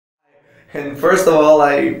And first of all,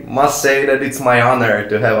 I must say that it's my honor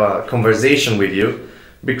to have a conversation with you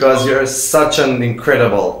because you're such an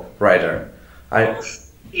incredible writer. I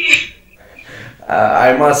must.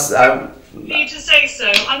 Need to say so.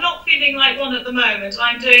 I'm not feeling like one at the moment.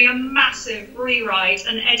 I'm doing a massive rewrite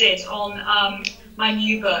and edit on my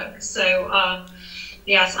new book. So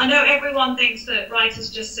yes, I know everyone thinks that writers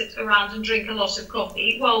just sit around and drink a lot of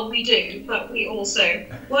coffee. Well, we do, but we also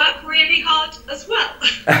work really hard as well.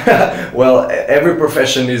 Well, every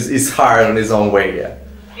profession is hard in its own way, yeah.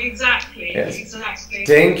 Exactly, yes. Exactly.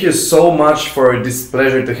 Thank you so much for this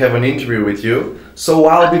pleasure to have an interview with you. So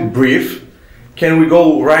I'll be brief. Can we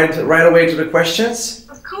go right away to the questions?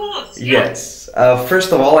 Of course. Yeah. Yes.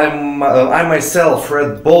 First of all, I myself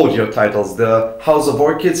read both your titles, The House of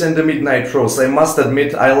Orchids and The Midnight Rose. I must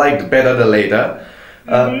admit I liked better the later.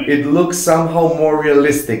 It looks somehow more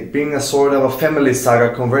realistic, being a sort of a family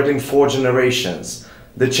saga converting 4 generations.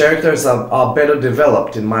 The characters are better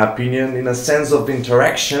developed, in my opinion, in a sense of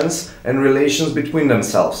interactions and relations between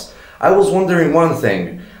themselves. I was wondering one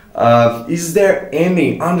thing. Is there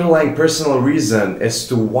any underlying personal reason as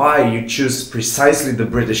to why you choose precisely the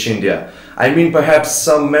British India? I mean, perhaps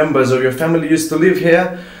some members of your family used to live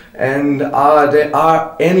here, and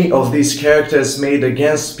are any of these characters made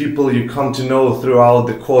against people you come to know throughout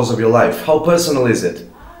the course of your life? How personal is it?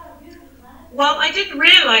 Well, I didn't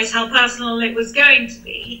realise how personal it was going to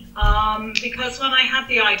be, because when I had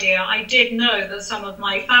the idea, I did know that some of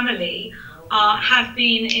my family had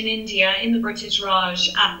been in India in the British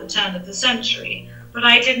Raj at the turn of the century, but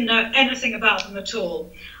I didn't know anything about them at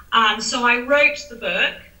all. And so I wrote the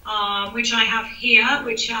book, which I have here,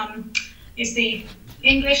 which is the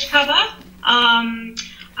English cover, and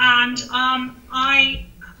I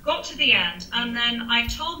got to the end, and then I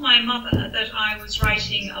told my mother that I was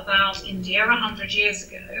writing about India 100 years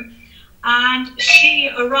ago, and she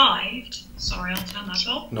arrived. Sorry, I'll turn that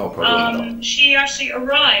off. No problem. She actually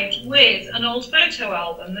arrived with an old photo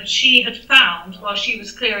album that she had found while she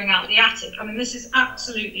was clearing out the attic. I mean, this is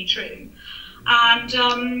absolutely true. And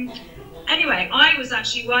anyway, I was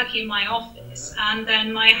actually working in my office, and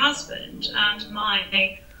then my husband and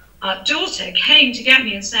my daughter came to get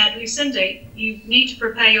me and said, Lucinda, you need to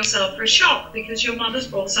prepare yourself for a shock because your mother's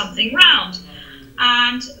brought something round.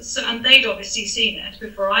 And they'd obviously seen it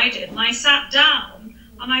before I did. And I sat down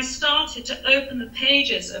and I started to open the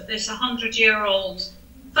pages of this 100-year-old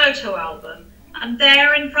photo album. And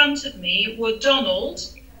there in front of me were Donald,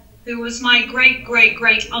 who was my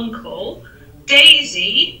great-great-great-uncle,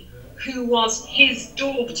 Daisy, who was his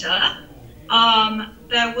daughter.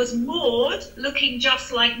 There was Maud, looking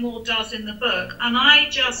just like Maud does in the book, and I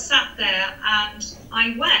just sat there and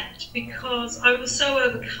I wept because I was so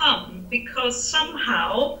overcome, because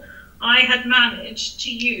somehow I had managed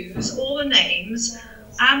to use all the names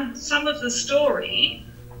and some of the story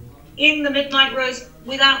in The Midnight Rose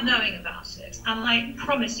without knowing about it. And I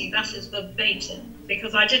promise you that is verbatim,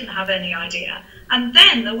 because I didn't have any idea. And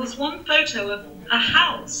then there was one photo of a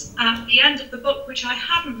house at the end of the book which I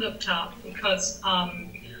hadn't looked up because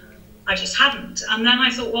I just hadn't. And then I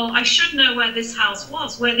thought, well, I should know where this house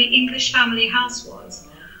was, where the English family house was.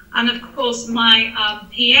 And of course my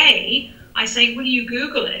PA, I say, will you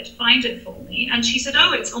Google it, find it for me? And she said,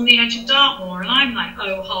 oh, it's on the edge of Dartmoor. And I'm like,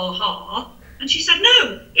 oh, ha, ha. And she said,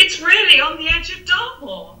 no, it's really on the edge of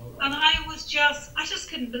Dartmoor. And I just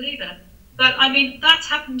couldn't believe it. But I mean, that's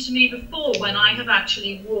happened to me before when I have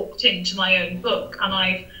actually walked into my own book and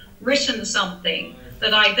I've written something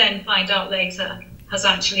that I then find out later has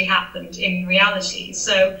actually happened in reality.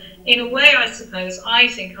 So in a way, I suppose, I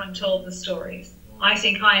think I'm told the stories. I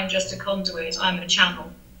think I am just a conduit, I'm a channel.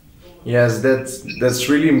 Yes, that's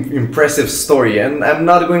really impressive story, and I'm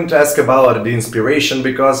not going to ask about the inspiration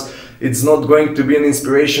because it's not going to be an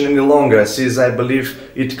inspiration any longer, since I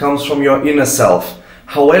believe it comes from your inner self.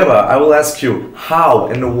 However, I will ask you how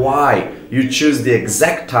and why you choose the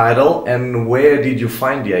exact title and where did you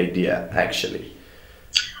find the idea actually?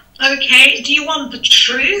 Okay, do you want the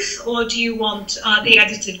truth or do you want the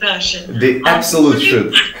edited version? The absolute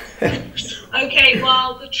truth. Okay,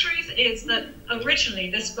 well, the truth is that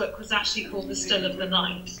originally this book was actually called The Still of the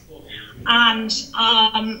Night. And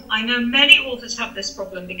I know many authors have this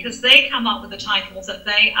problem because they come up with the titles that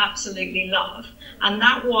they absolutely love. And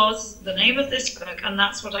that was the name of this book, and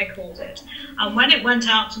that's what I called it. And when it went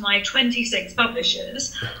out to my 26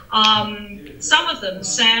 publishers, some of them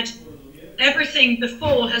said, everything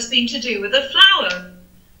before has been to do with a flower.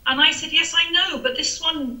 And I said, yes, I know, but this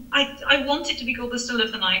one, I want it to be called The Still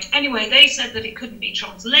of the Night. Anyway, they said that it couldn't be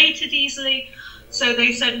translated easily. So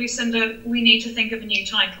they said, Lucinda, we need to think of a new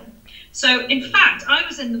title. So in fact, I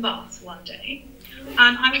was in the bath one day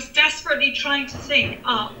And I was desperately trying to think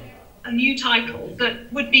up a new title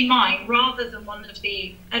that would be mine, rather than one of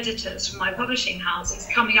the editors from my publishing houses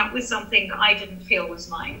coming up with something that I didn't feel was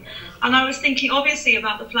mine. And I was thinking, obviously,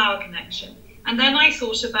 about the flower connection. And then I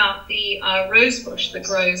thought about the rose bush that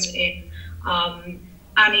grows in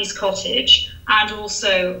Annie's cottage and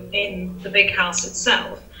also in the big house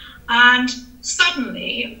itself. And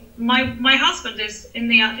suddenly, my husband is in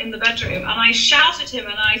the bedroom, and I shout at him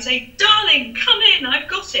and I say, "Darling, come in, I've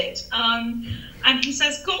got it." And he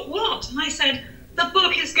says, "Got what?" And I said, "The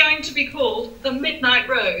book is going to be called The Midnight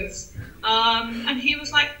Rose." And he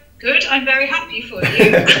was like, "Good, I'm very happy for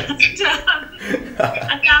you."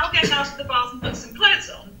 And now get out of the bath and put some clothes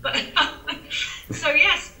on. But so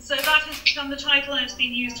yes, so that has become the title, and it's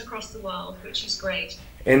been used across the world, which is great.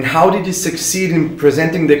 And how did you succeed in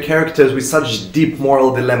presenting the characters with such deep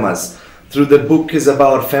moral dilemmas? Through the book is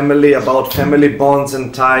about family bonds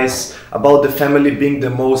and ties, about the family being the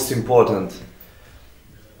most important.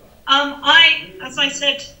 As I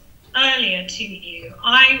said earlier to you,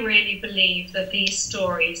 I really believe that these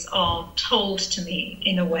stories are told to me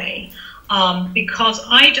in a way, because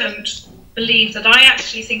I don't believe that I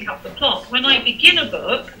actually think up the plot. When I begin a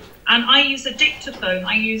book, and I use a dictaphone,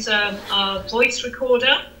 I use a voice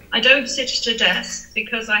recorder. I don't sit at a desk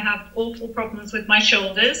because I have awful problems with my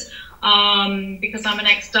shoulders, because I'm an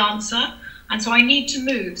ex-dancer, and so I need to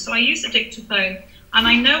move. So I use a dictaphone, and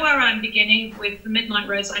I know where I'm beginning with The Midnight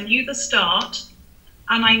Rose. I knew the start,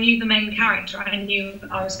 and I knew the main character. I knew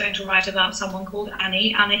I was going to write about someone called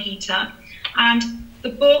Anahita, and the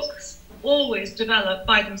books always develop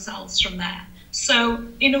by themselves from there. So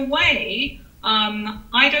in a way,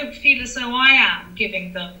 I don't feel as though I am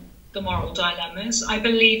giving them the moral dilemmas. I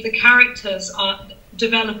believe the characters are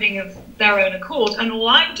developing of their own accord, and all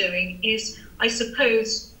I'm doing is, I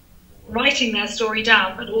suppose, writing their story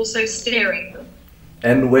down, but also steering them.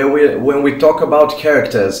 And when we talk about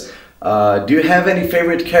characters, do you have any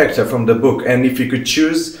favorite character from the book? And if you could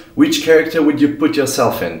choose, which character would you put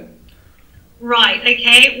yourself in? Right,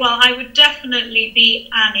 okay. Well, I would definitely be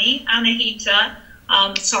Anahita.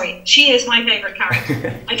 Sorry, she is my favorite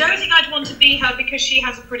character. I don't think I'd want to be her because she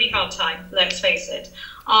has a pretty hard time, let's face it.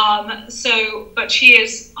 But she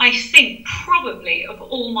is, I think, probably of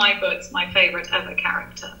all my books, my favorite ever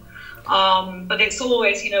character. But it's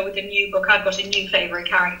always, you know, with a new book, I've got a new favorite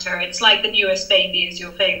character. It's like the newest baby is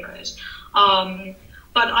your favorite.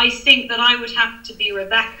 But I think that I would have to be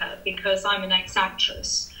Rebecca because I'm an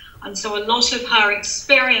ex-actress. And so a lot of her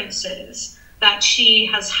experiences that she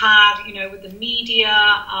has had, you know, with the media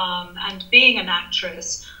and being an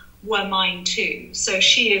actress were mine too. So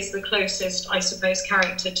she is the closest, I suppose,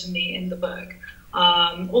 character to me in the book.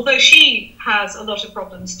 Although she has a lot of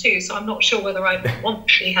problems too, so I'm not sure whether I want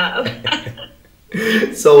to be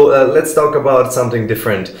her. So let's talk about something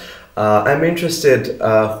different. I'm interested,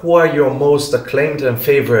 who are your most acclaimed and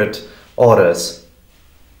favorite authors?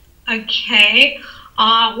 Okay.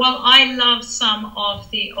 Well, I love some of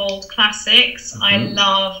the old classics. I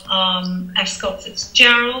love F. Scott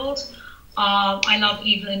Fitzgerald. I love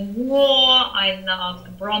Evelyn Waugh. I love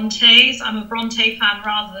the Brontes. I'm a Bronte fan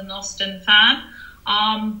rather than Austen fan.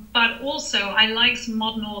 But also, I like some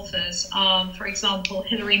modern authors. For example,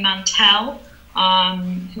 Hilary Mantel,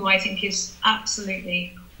 who I think is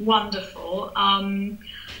absolutely wonderful.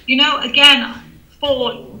 You know, again,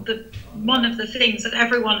 one of the things that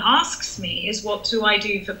everyone asks me is, what do I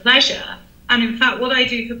do for pleasure? And in fact, what I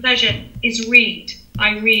do for pleasure is read.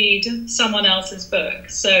 I read someone else's book.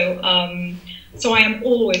 So I've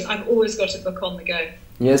always got a book on the go.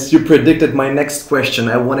 Yes, you predicted my next question.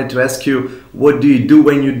 I wanted to ask you, what do you do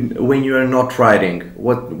when you are not writing?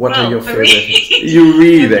 What are your favorite things? You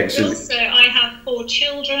read, actually. Also, I have 4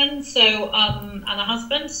 children, and a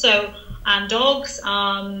husband, and dogs.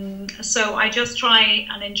 So I just try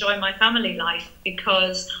and enjoy my family life,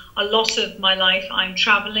 because a lot of my life I'm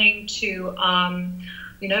traveling to,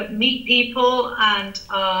 you know, meet people and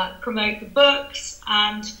promote the books.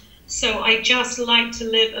 And so I just like to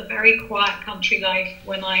live a very quiet country life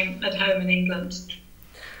when I'm at home in England.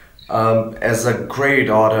 As a great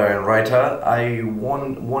author and writer, I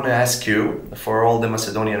want to ask you, for all the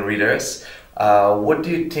Macedonian readers, what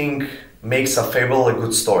do you think makes a fable a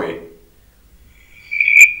good story?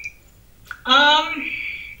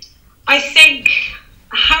 I think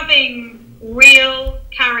having real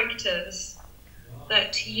characters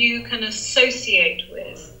that you can associate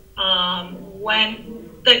with,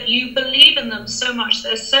 that you believe in them so much,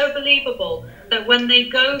 they're so believable that when they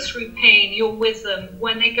go through pain, you're with them.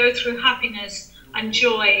 When they go through happiness and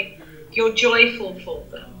joy, you're joyful for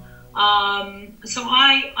them. So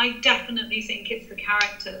I definitely think it's the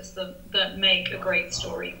characters that make a great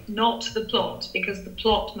story, not the plot, because the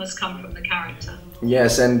plot must come from the character.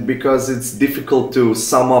 Yes, and because it's difficult to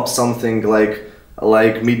sum up something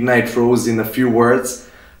like Midnight Rose in a few words,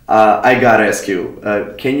 I gotta ask you,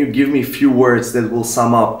 can you give me a few words that will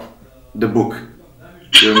sum up the book,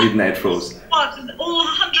 Your Midnight Rose? What, all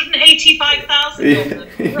 185,000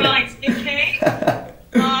 of them? Right, okay.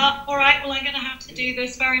 All right, well, I'm going to have to do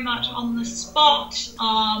this very much on the spot.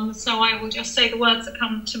 So I will just say the words that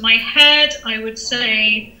come to my head. I would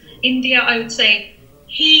say India, I would say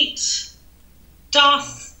heat,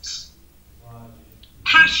 dust,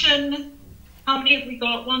 passion. How many have we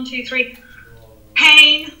got? 1, 2, 3.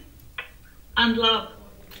 Pain and love.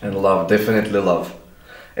 And love, definitely love.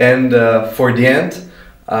 And for the end,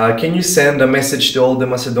 can you send a message to all the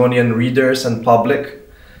Macedonian readers and public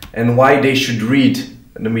and why they should read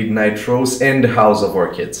The Midnight Rose and The House of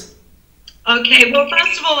Orchids? Okay, well,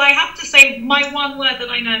 first of all, I have to say my one word that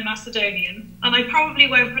I know in Macedonian, and I probably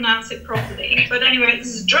won't pronounce it properly, but anyway,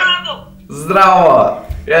 it's zdravo. Zdravo!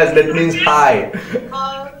 Yes, that means hi.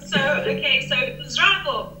 So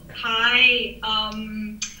zdravo, hi.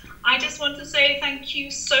 I just want to say thank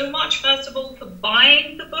you so much, first of all, for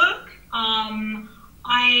buying the book.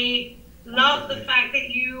 I love the fact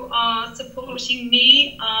that you are supporting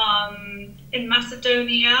me in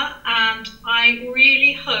Macedonia, and I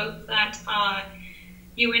really hope that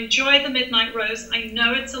you enjoy The Midnight Rose. I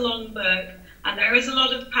know it's a long book, and there is a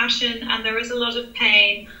lot of passion, and there is a lot of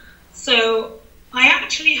pain. So I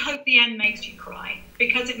actually hope the end makes you cry,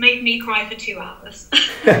 because it made me cry for 2 hours.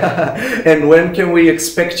 And when can we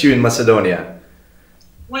expect you in Macedonia?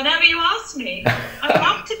 Whenever you ask me, I'd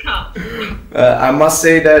love to come. I must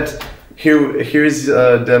say that here's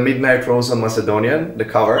The Midnight Rose on Macedonian, the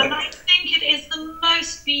cover. And I think it is the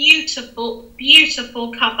most beautiful,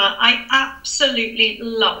 beautiful cover. I absolutely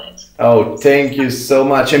love it. Oh, thank you so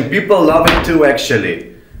much. And people love it too, actually.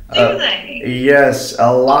 Do they? Yes,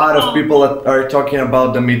 a lot of people are talking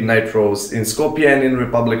about The Midnight Rose in Skopje and in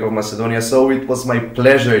Republic of Macedonia, so it was my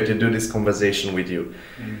pleasure to do this conversation with you.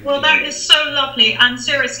 Well, that is so lovely, and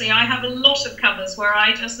seriously, I have a lot of covers where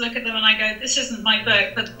I just look at them and I go, this isn't my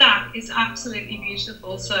book, but that is absolutely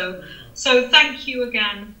beautiful, so thank you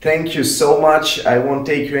again. Thank you so much. I won't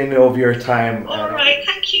take you any of your time. All right,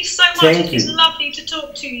 thank you so much. Thank you. It's lovely to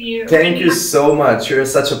talk to you. Thank you so much. You're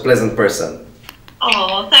such a pleasant person.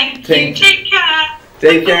 Oh, thank you. Take care.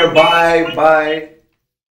 Take care. Bye. Bye.